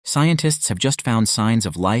Scientists have just found signs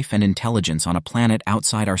of life and intelligence on a planet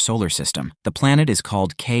outside our solar system. The planet is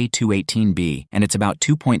called K218b, and it's about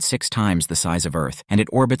 2.6 times the size of Earth, and it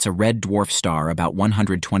orbits a red dwarf star about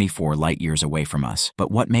 124 light-years away from us.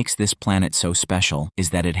 But what makes this planet so special is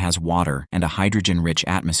that it has water and a hydrogen-rich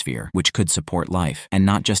atmosphere, which could support life, and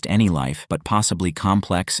not just any life, but possibly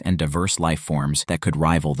complex and diverse life forms that could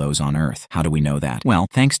rival those on Earth. How do we know that? Well,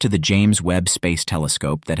 thanks to the James Webb Space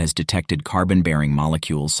Telescope that has detected carbon-bearing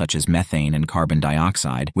molecules such as methane and carbon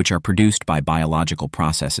dioxide, which are produced by biological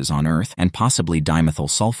processes on Earth, and possibly dimethyl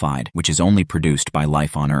sulfide, which is only produced by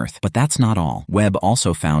life on Earth. But that's not all. Webb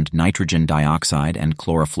also found nitrogen dioxide and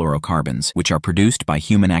chlorofluorocarbons, which are produced by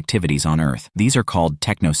human activities on Earth. These are called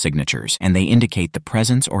technosignatures, and they indicate the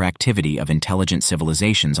presence or activity of intelligent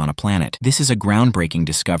civilizations on a planet. This is a groundbreaking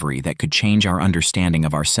discovery that could change our understanding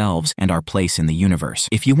of ourselves and our place in the universe.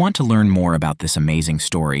 If you want to learn more about this amazing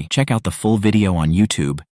story, check out the full video on YouTube.